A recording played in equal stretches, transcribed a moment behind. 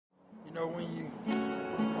You know,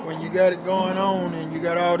 when you got it going on and you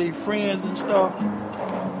got all these friends and stuff,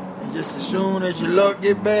 and just as soon as your luck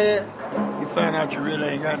get bad, you find out you really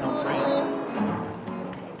ain't got no friends.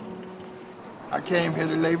 I came here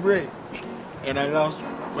to lay brick, and I lost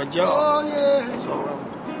my job. Oh yeah. So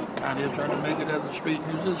I'm out here trying to make it as a street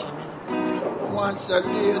musician. Once I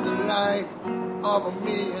lived the life of a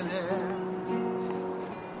millionaire,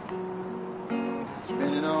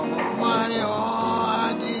 spending all my money,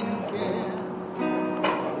 I didn't care.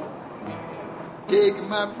 Taking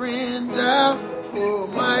my friends out for a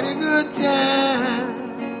mighty good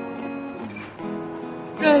time,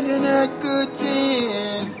 drinking that good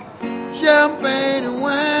gin, champagne and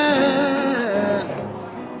wine.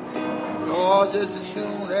 Lord, just as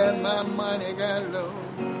soon as my money got low,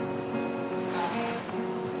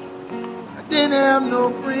 I didn't have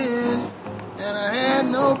no friends and I had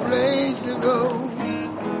no place to go.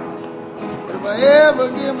 But if I ever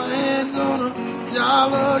get my hands on a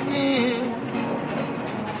dollar again,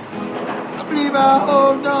 I believe I'll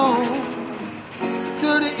hold on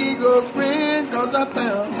to the ego grin, 'cause I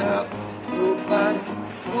found out nobody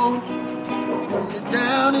wants you when you're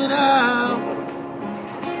down and out.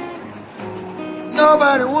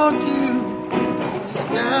 Nobody wants you when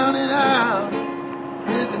you're down and out.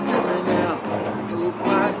 Listen to me now.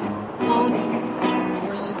 Nobody wants you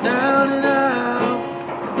when you're down and out.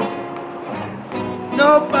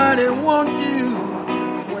 Nobody wants you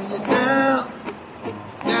when you're down,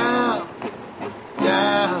 down,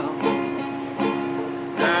 down,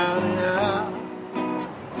 down and out.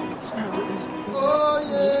 Oh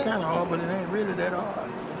yeah. It's kind of hard, but it ain't really that hard.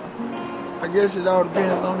 I guess it all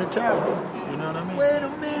depends on the talent. You know what I mean? Wait a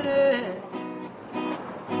minute.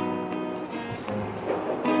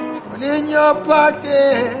 When in your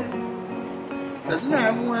pocket there's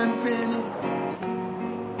not one penny,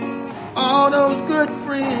 all those good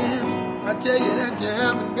friends, I tell you that you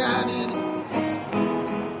haven't got any.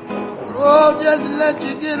 But oh, just let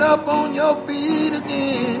you get up on your feet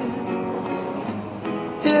again.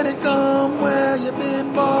 Here they come where you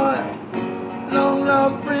been, boy. Long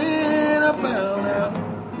lost friend, I found out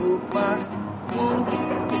nobody wants you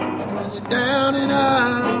when you're down and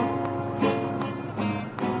out.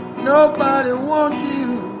 Nobody wants you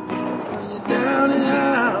when you're down and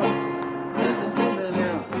out. Listen to me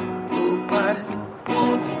now. Nobody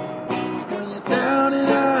wants you when you're down and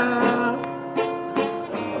out.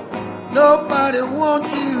 Nobody wants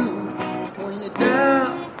you when you're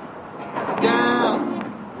down, down,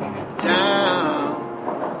 down,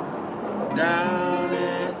 down.